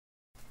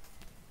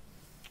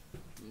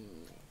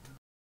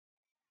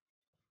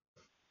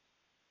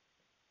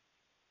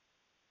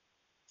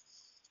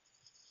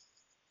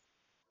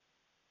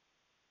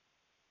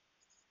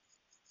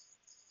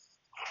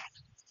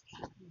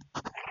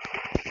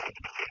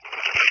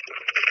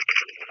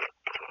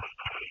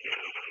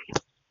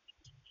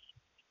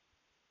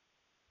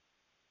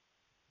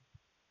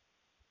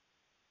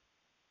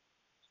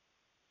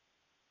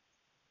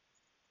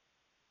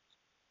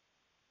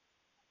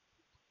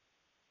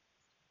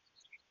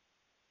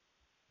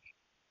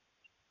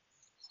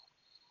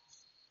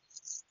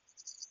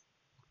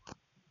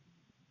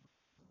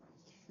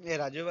এ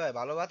রাজু ভাই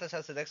ভালো বাতাস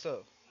আছে দেখছো?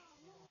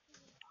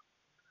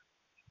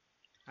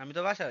 আমি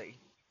তো বাসায়।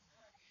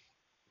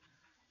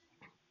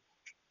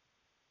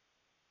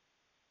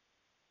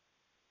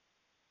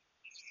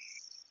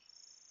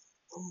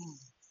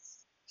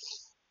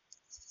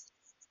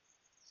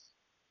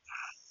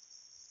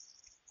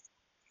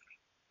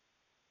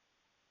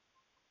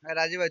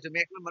 রাজু ভাই তুমি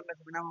এক নম্বর না,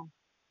 তুমি নামো।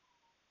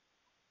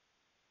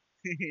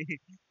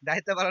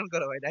 দায়িত্ব পালন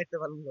করো ভাই, দায়িত্ব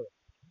পালন করো।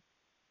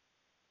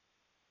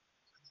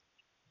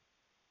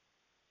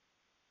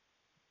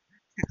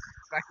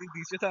 প্রাকৃতিক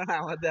দৃশ্য তো না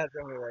আমাদের আছে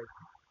ভাই।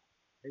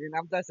 এই যে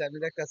নামটা আছে আমি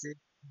দেখতাছি।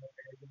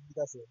 এই যে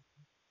নামটা আছে।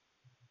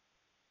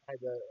 এই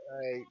যে,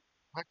 এই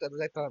ফাঁকটা তো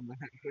দেখতে পারলাম না।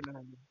 কইলা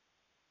না।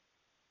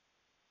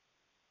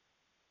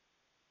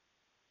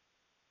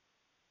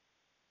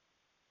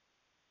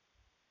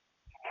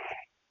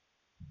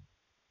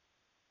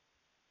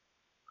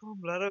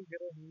 কমলা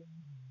রঙের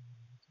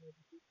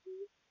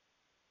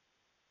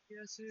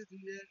আছে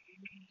দুই এক।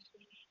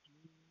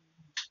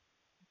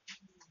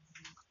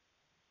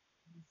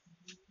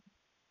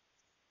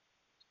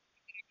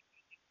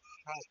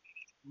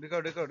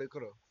 Record record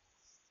record.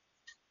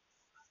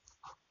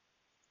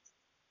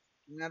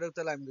 তুমি আর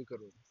তাহলে আমি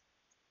রেকর্ড।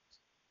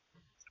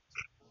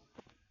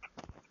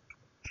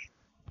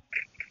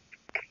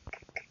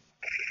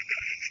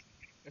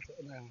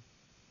 না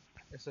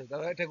এসো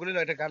দাও, এটা গুলি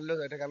দাও, এটা গান লো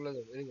দাও, এটা গান লো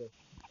দাও, এই গো।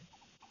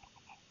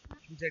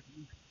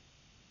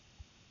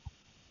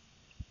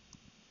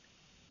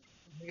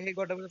 এই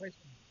গোটা বলে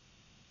পাইছো?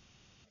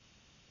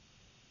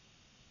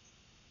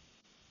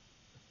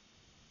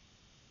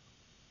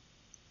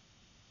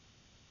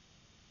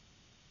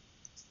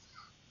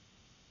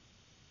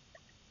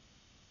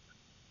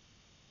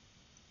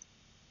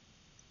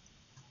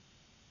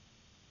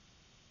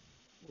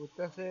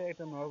 উঠতেছে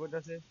একটা নগদ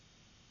আছে।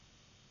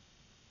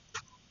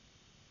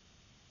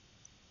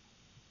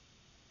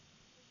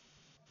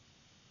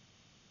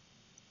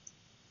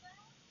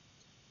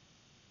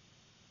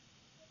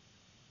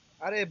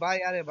 আরে ভাই,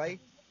 আরে ভাই,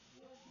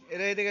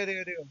 এরে এদিকে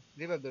এদিকে এদিকে।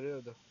 রিভাইভ দাও,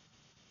 রিভাইভ দাও।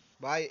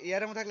 ভাই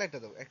ইয়ারের মতো থাকলে একটা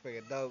দাও, এক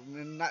প্যাকেট দাও।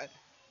 না,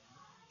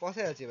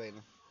 পচে আছি ভাই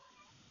না।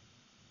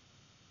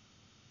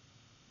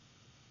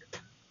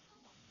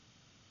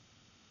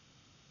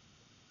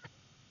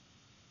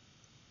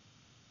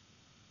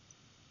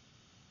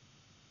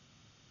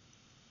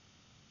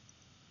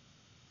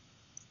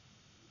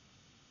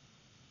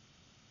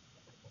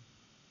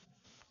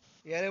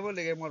 ইয়ারে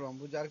বললে গে মরবাম,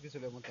 বুঝো আর কিছু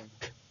লেগে মতাম।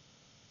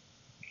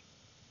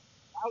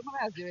 লাল মানে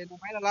আছি ভাই না,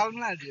 মাইরা লাল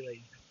মানে আছি ভাই।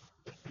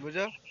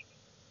 বুঝো?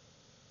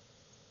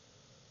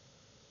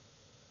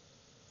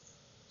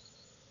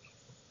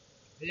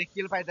 এই যে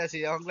কিল পাইতাছি,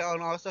 অগলে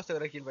আস্তে আস্তে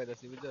করে কিল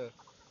পাইতাছি, বুঝো?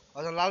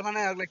 অত লাল মানে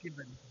অগলে কিল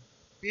পাইতাছি।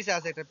 পিছে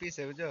আছে একটা,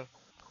 পিছে বুঝো?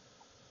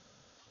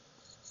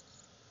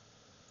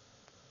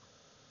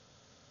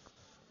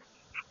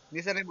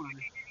 নিচে নেই মনে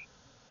হয়।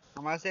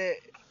 আমার আছে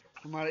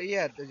তোমার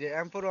ইয়ার যে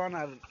M41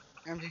 আর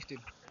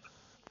M16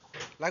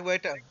 লাগবে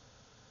এটা।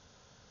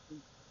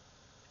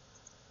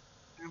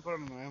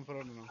 M41 না,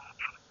 M41 না।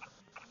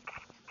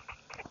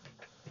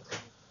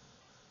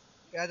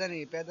 পেদানি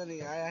পেদানি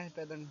আয় আয়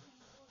পেদানি।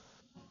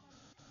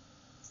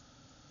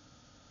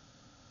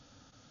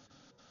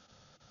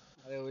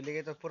 আরে ওই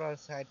লেগে তো পুরো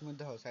সাইড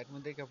মধ্যে হও, সাইড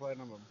মধ্যে কে পড়ে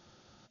নামাবো।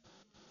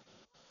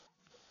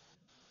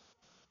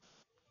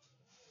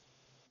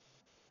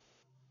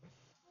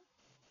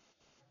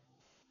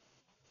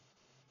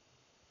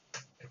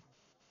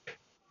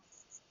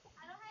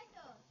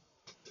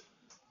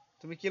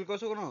 তুমি কিল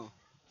করছো কোনো?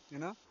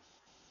 কেন?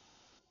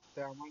 তো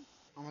আমার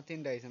আমার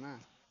তিনটা আইছে না।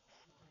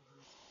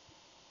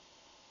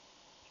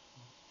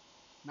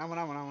 নামো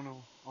নামো নামো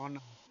নামো। আমার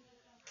নাম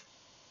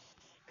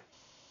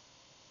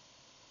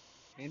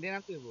ইন্ডিয়ান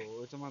নামতে হইব,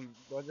 ওই তোমার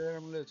দরজা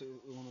নামলে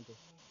মনে তো।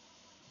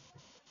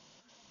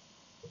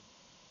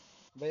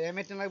 ভাই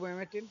M18 লাগবে,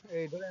 M18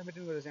 এই ধরো,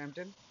 M18 করেছে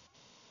M10।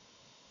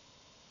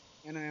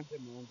 এনো M10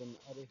 না, M10 না,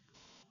 আরে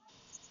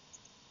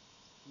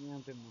তুমি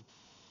M10 না।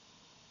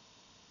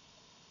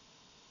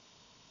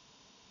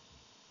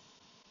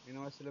 এনো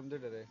আসছিলাম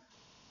দুইটা রে।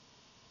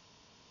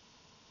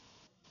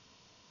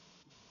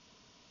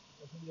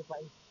 এখন যে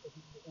পাই,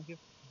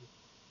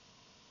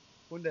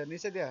 কোনটা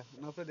নিচে দিয়া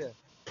না উপরে দিয়া?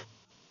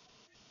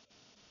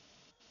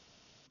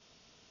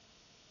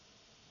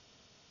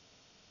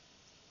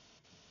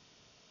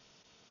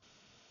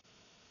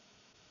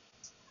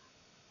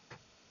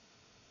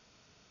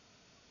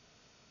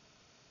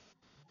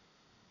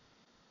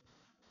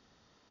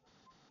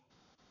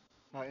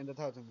 হ্যাঁ এনটা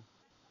থাও তুমি।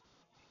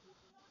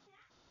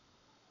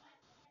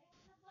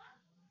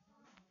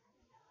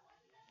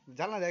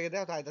 জানলা দেখে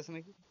দেও তো আইতাছে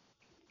নাকি।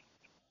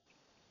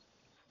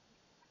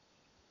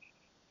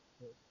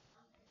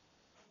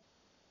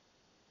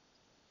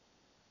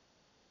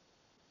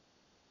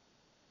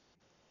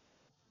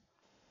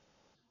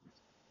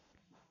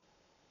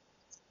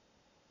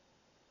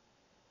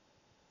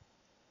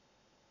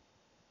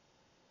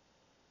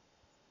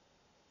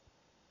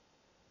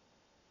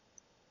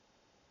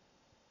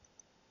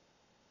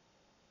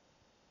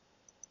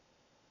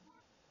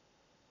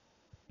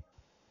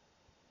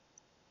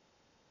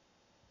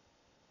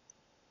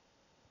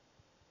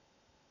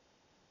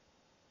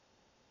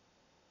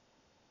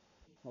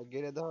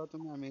 গেড়ে দাও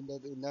তুমি, আমি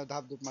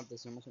ধাপ ধুপ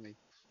মারতেছি, সমস্যা নেই।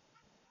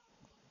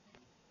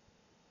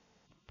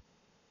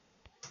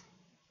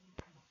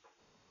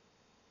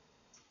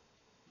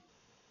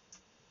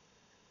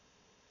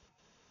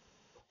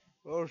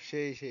 ও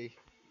সেই সেই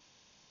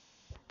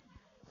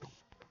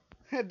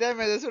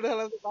ড্যামেজে ছুটে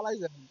গেলাম তো পালাই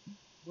যাবে।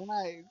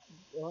 শোনাই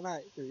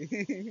শোনাই তুই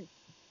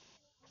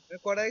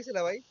কটা গেছিল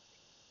ভাই?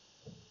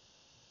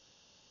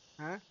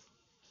 হ্যাঁ,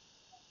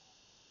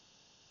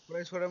 পুরো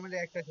ছোট মিলে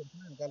একটা খেলছে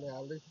না তাহলে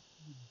অলরেডি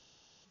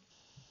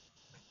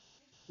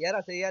ইয়ার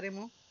আছে, ইয়ার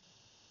এমু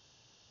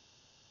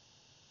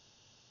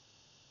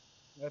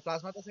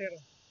প্লাজমা তো আছে।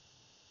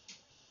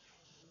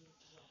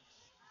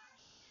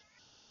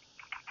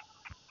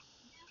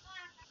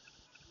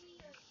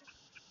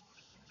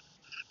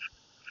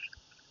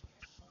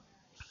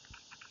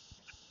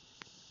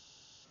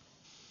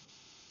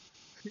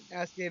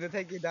 আজকে এটা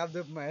থেকে ডাব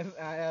ডুব মার,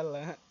 আয়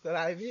আল্লাহ তোর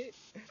আইবি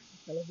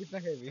তাহলে পিঠা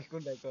খাইবি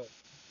কোনটাই কর।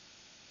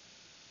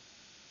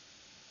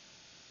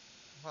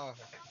 হ্যাঁ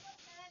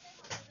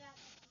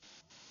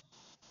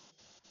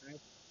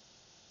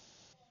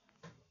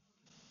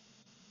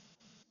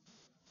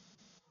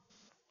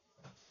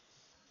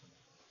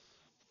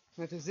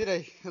হ্যাঁ, তুই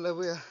জিরাই হ্যালো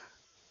বুয়া।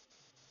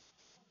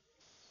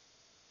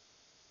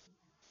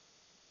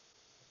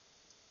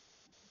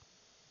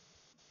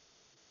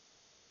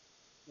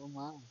 ও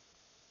মা,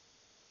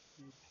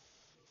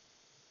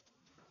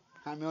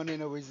 আমি অনেক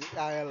বুঝছি,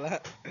 আয় আল্লাহ।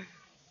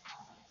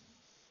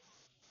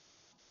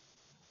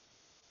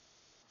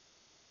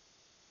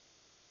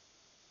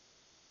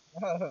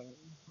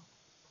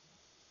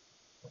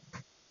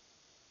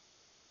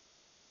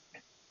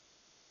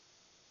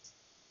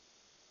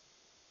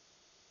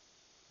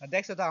 আর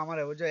দেখছো তো আমার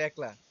বুঝছো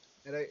একলা,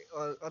 এরা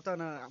অত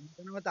না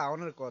আমার মতো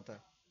আওয়ানোর কথা,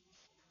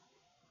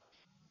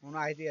 কোনো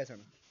আইডিয়া আছে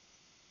না।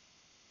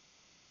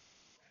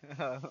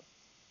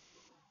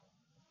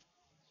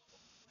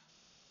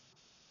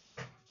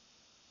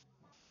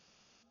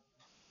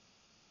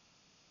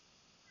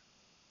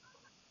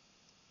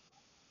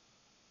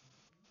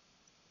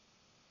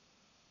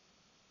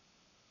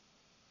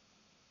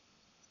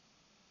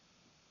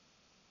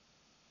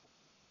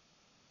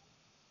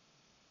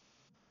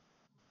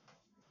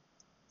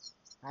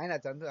 আয় না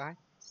চান্দু আয়,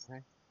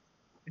 আয়।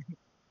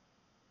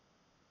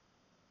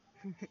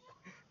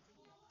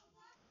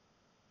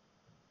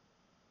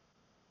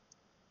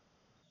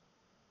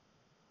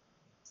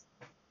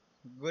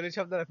 গরিব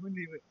শব্দ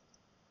শুনি,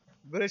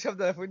 গরিব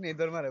শব্দ শুনি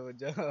তোর মারে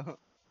বুঝছো।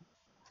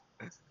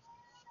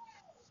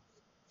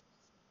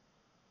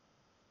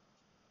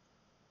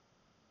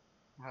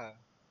 হ্যাঁ,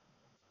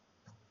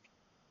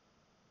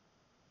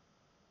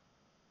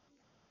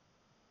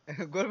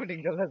 গোল মিটিং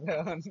চলতেছে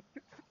এখন,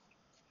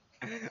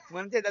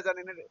 মনে চাইতা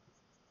জানি না রে।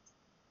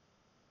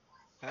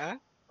 হ্যাঁ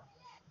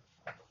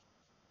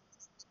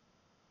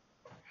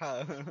হ্যাঁ,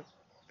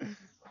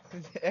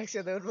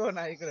 একসাথে উঠবো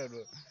না ই করে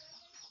উঠবো,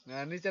 না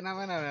নিচে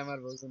নামে নামে আমার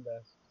বউ কোনটা।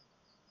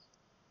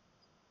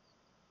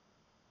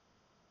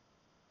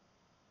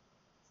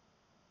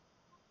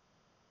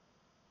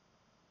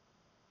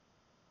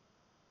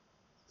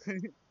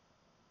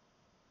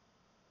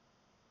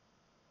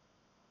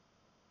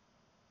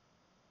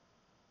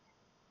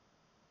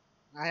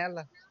 আয়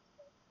আল্লাহ।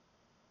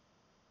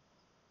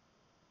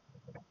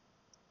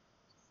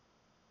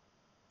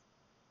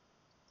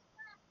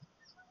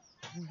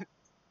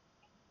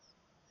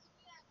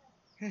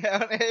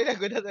 এখন এইটা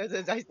কইটা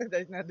যাইস না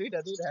যাইস না, দুইটা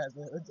দুইটা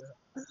আছে বুঝছো?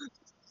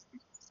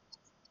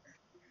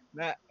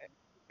 না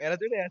এরা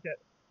দুইটাই আছে,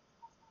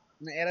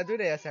 না এরা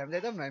দুইটাই আছে, আমি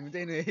যাইতাম না, আমি তো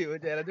এই ওই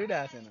যে এরা দুইটা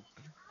আছে না,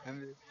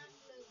 আমি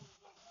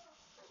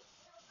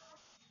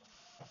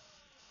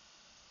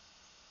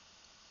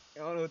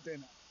এমন হতে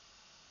না।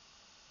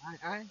 আয়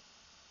আয়,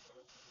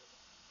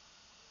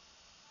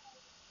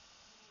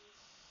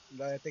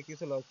 এতে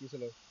কিছু লোক কিছু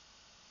লোক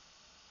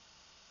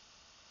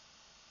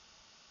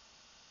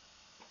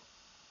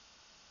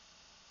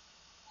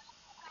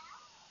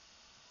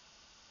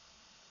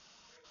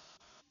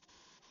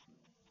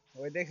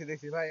ওই দেখছি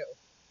দেখছি ভাই,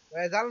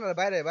 ভাই জানলার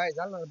বাইরে, ভাই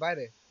জানলার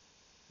বাইরে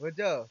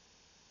বুঝছো।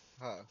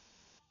 হ্যাঁ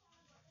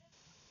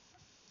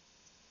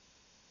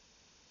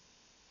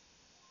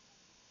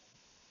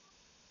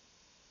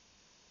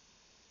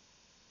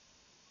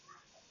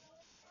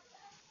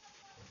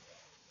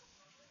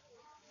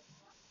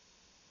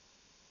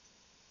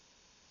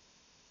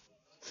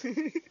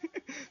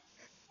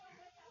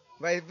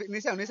ভাই,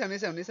 নিচাও নিচাও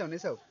নিচাও নিচাও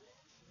নিচাও।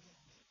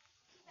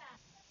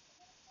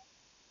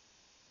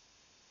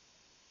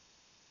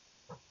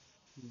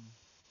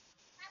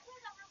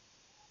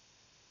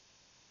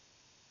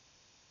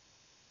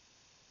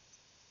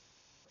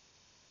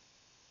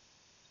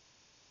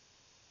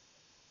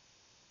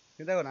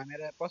 চিন্তা করো না, আমি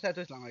এরা পছায়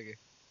তুইছিলাম আগে।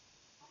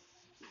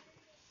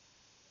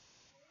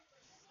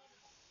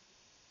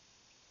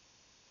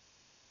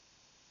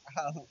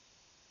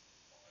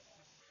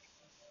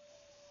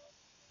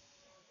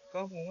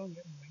 কম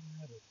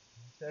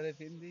স্যারে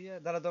পিন দিয়ে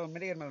দাঁড়া তো,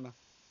 মেডিকেল মেরো না,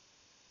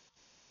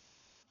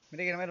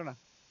 মেডিকেল মেরো না।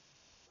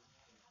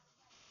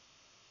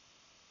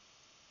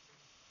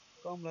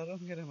 কমলা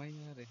রঙের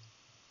মাইয়া রে,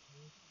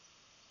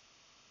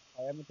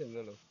 আমি তো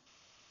হলো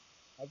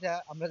আচ্ছা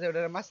আমরা যে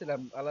ওটা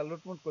মারছিলাম আলা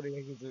লুটমুট করে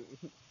কিছু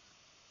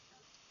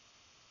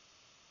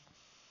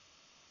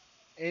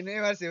এই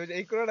নিয়ে মারছি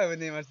এই করোনা আমি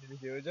নিয়ে মারছি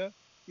দিছি বুঝছো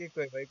কি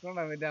কই ভাই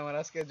করোনা আমি আমার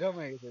আজকে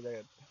জমে গেছে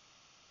জায়গা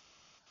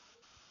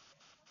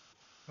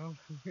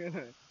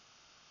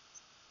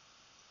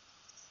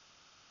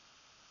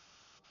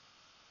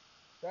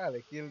তাহলে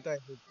কিলটা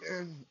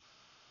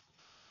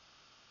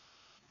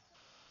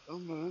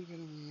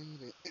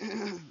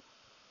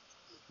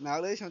না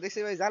হলে এই সময় দেখছি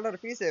ভাই জানার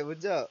পিছে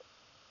বুঝছো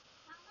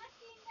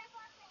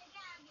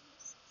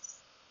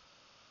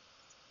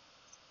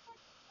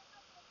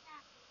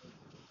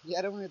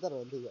ইয়ার মনে তার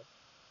ঠিক আছে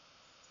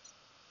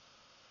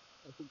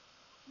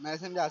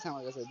মেসেঞ্জ আছে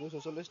আমার কাছে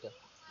 240টা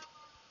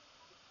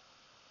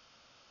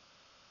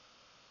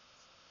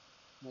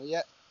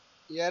ইয়া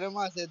ইয়ারও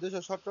আছে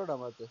 217টা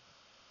মাত্র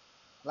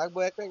লাগবো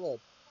এক প্যাকেট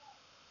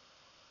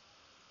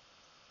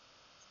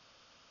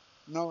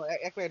নো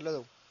এক প্যাকেট লো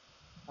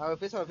আর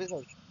পিছাও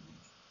পিছাও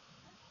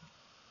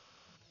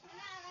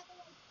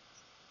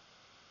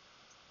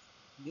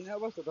দিনের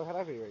অবস্থা তো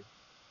খারাপই ভাই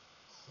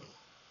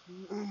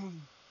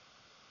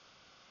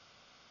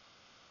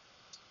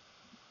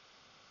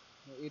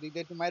এদিক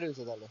দিয়ে একটু মাইর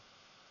হয়েছে তাহলে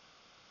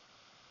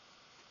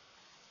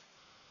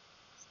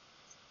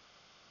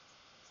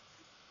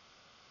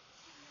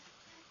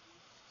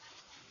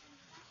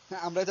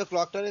আমরা তো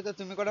ক্লকটারে তো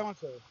তুমি কটা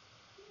মারছো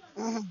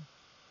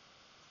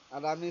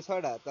আর আমি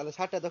 6টা তাহলে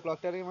 7টা তো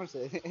ক্লকটারে মারছে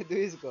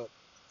দুই স্কোর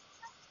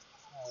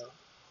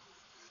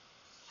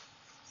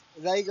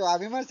যাই গো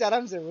আমি মারছি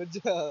আরামসে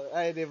বুঝছো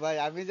আরে ভাই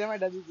আমি যে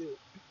মাইটা দিছি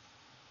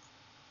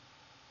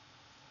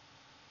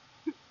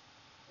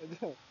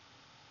বুঝছো?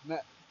 না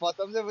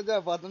প্রথম যে বুঝছো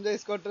প্রথম যে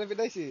স্কোরটা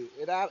পিটাইছি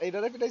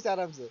এটারে পিটাইছি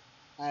আরামসে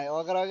হ্যাঁ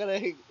ওগার ওগার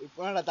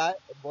কোনটা তাই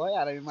ভয়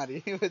আর আমি মারি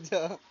বুঝছো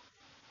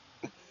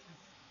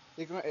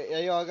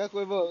এই অগা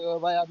কইবো "ও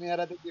ভাই আমি আর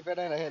হাতে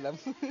ডিফেন্ডার রাখাইলাম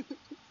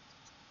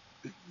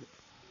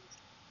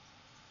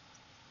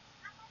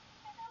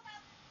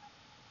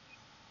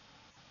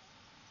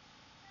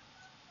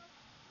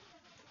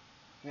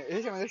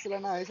এই সময় দেখছিল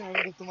না এই সময়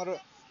কিন্তু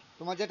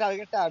তোমার যে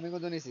টার্গেটটা আমি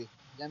কিন্তু নিছি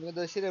যে আমি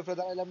কিন্তু সিঁড়ির উপরে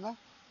দাঁড়াইলাম না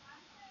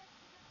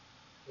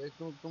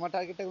তোমার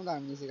টার্গেটটা কিন্তু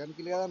আমি নিছি কারণ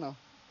কি লিখা জানো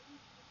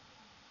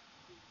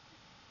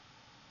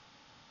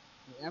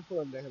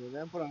এম্পুরান দেখা যাবে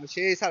এম্পুরান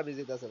সেই সার্ভিস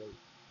দিতেছে ভাই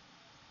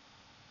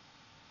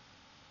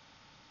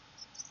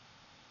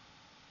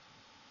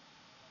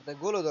এটা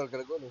গোলও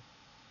দরকার গোলও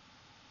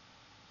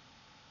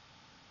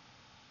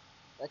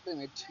এক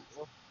মিনিট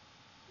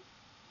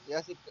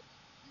ইয়াসিক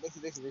দেখছি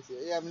দেখছি দেখছি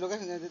এই আমি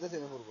লোকেশন দিতেছি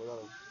না পড়বো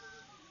দাঁড়াও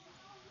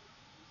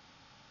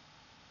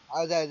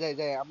আও যাই যাই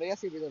যাই আমরা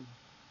ইয়াসিক দিলাম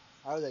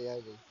আও যাই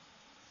আও যাই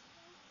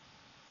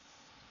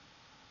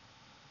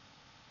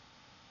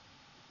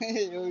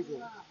ওই তো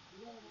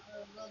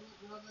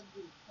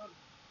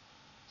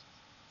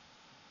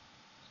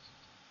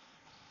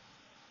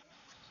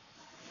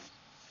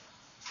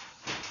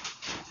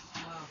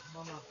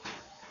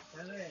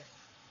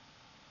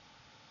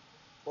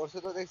পড়ছে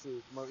তো দেখছি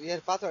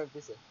ইয়ের পাথরের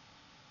পিছে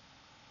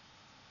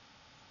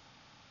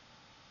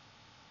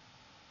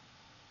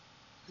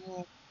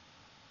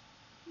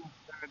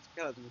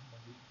খেলা তুমি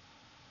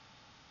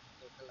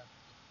খেলা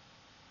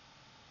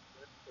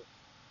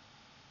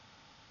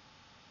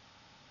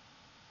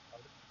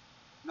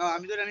না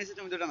আমি দুটা নিয়েছি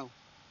তুমি দুটা নাও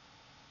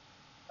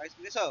পাইছ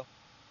নিছো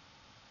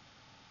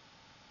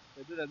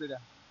দুটা দুটা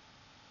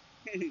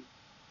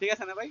ঠিক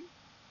আছে না ভাই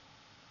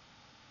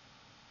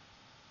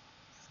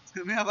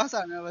তুমি আবাস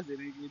আমি আবাস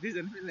নাকি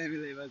দুজন মিলে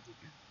মিলে বাসি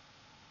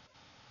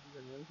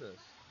দুজন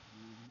বলছস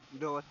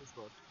ডো ওয়াচ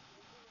স্কোর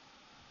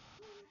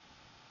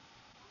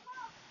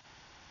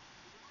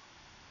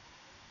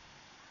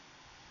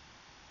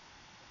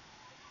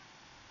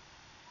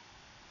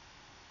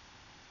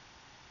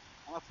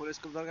আমার ফুল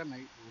স্কোপ দরকার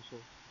নাই অবশ্য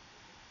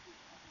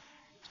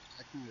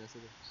এক মিনিট আছে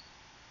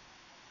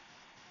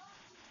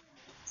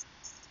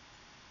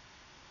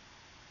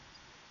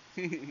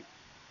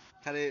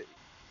খালি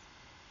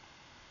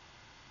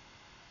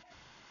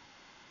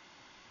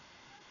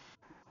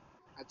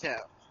আচ্ছা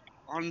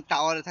অন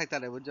টাওয়ারে থাকতে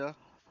হবে বুঝছো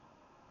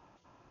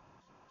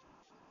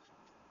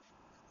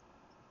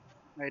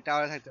এই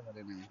টাওয়ারে থাকতে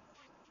পারেন আমি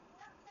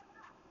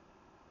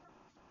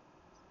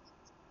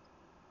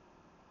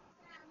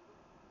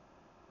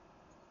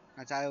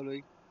আচ্ছা আয়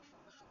হলোই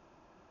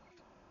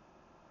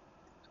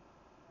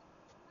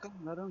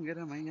কমলা রঙের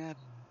মাইয়ার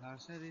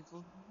লাশারি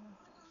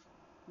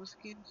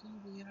মুশকিল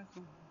দিয়া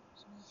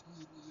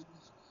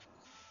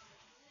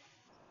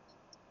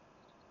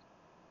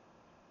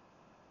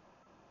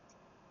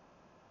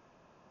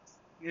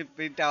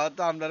এই টাওয়ার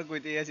তো আমরা আর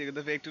কইতেই আছি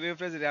কিন্তু ফ্যাক্টরির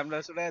উপরে যদি আমরা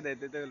ছুটাই দেয়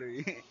তো হলোই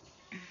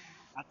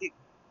আর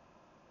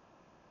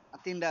আর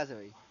তিনটা আছে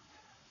ভাই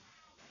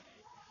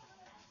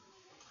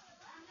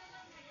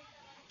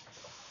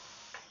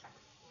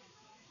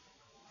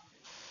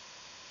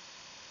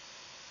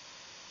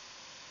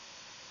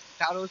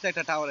টাওয়ার হচ্ছে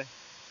একটা টাওয়ারে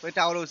ওই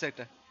টাওয়ার হচ্ছে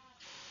একটা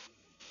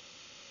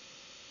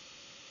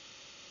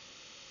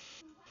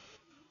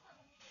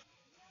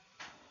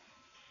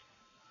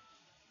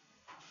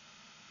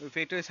ওই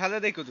ফ্যাক্টরি সাজা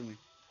দেখো তুমি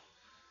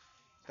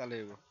তাহলে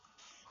হইব।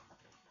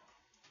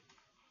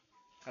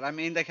 আর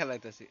আমি ইন্দা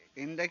খেলাইতেছি,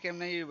 ইন্দা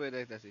কেমনে ইউবে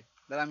দেখতেছি।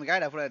 দাঁড়া আমি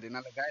গাড়িটা ফুরাই দিই,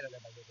 নাহলে গাড়িটা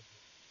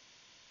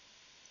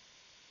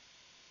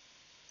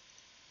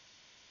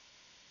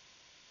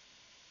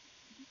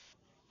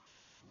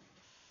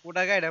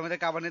ওটা গাড়িটার মধ্যে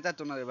কাবার নিতে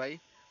পারতো না রে ভাই,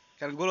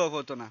 কারণ গোলাপ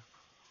হতো না,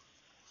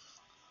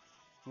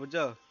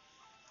 বুঝছো?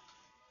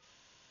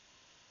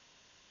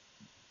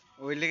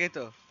 ওই লেগেই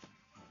তো।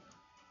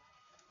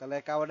 তাহলে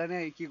কাবাটা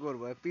নিয়ে কি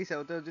করবো, পিছে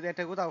তো যদি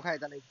একটা কোথাও খাই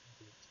তাহলে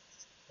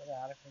তবে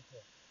আর একটা আছে,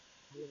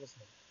 ভালো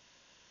বছর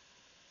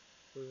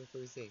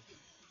কইছে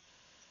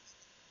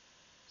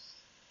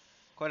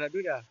কয়টা,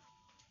 দুইটা,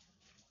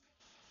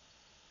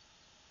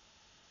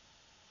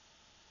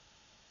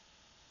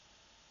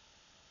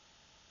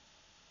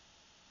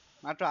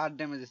 মাত্র 8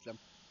 ড্যামেজ দিছিলাম,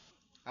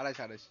 2.5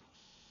 2.5।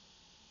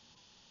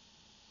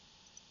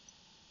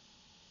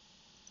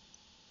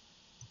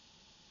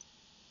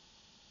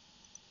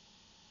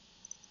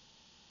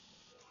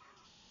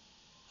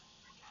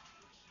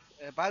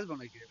 বাঁচবো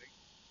নাকি রে ভাই,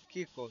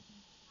 কি কর?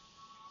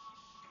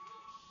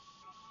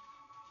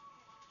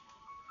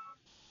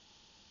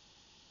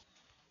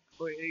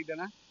 ওই এইটা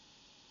না,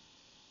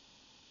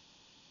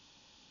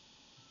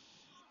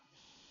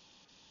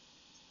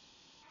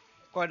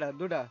 কয়টা,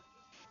 দুটা?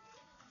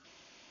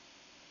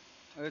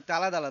 ওই তো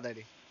আলাদা আলাদা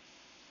রে।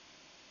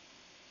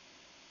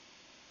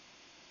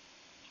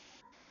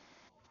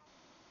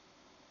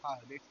 হ্যাঁ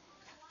দেখছি,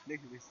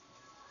 দেখছি দেখছি।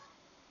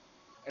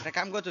 এটা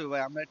কাম করতে হবে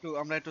ভাই,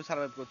 আমরা একটু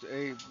সার্ভাইভ করতে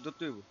এই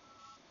ধরতে হইব।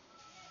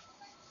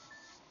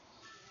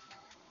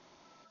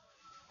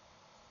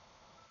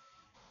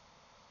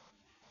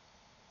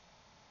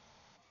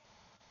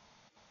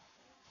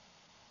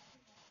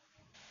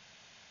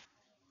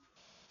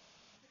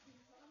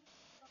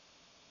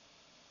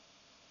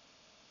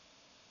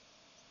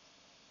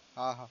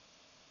 হ্যাঁ হ্যাঁ,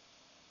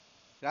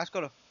 রাজ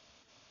করো।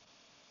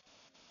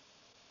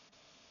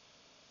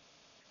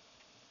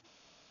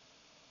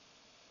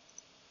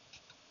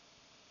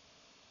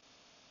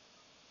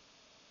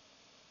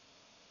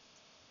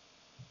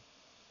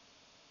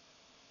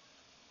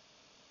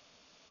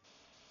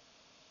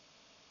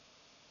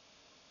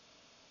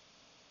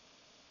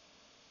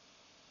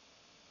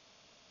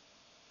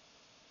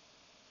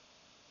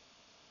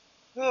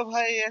 ও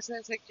ভাই, এসে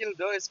এসে কিল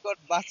ডো স্কোয়াড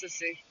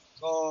বাঁচতেছে।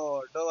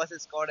 গড, ডো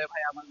ভার্সেস স্কোয়াডে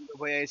ভাই আমার কিন্তু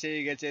হয়ে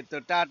এসেই গেছে। তো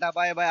টাটা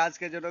বাই বাই,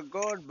 আজকের জন্য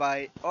গুড বাই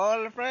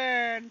অল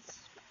ফ্রেন্ডস।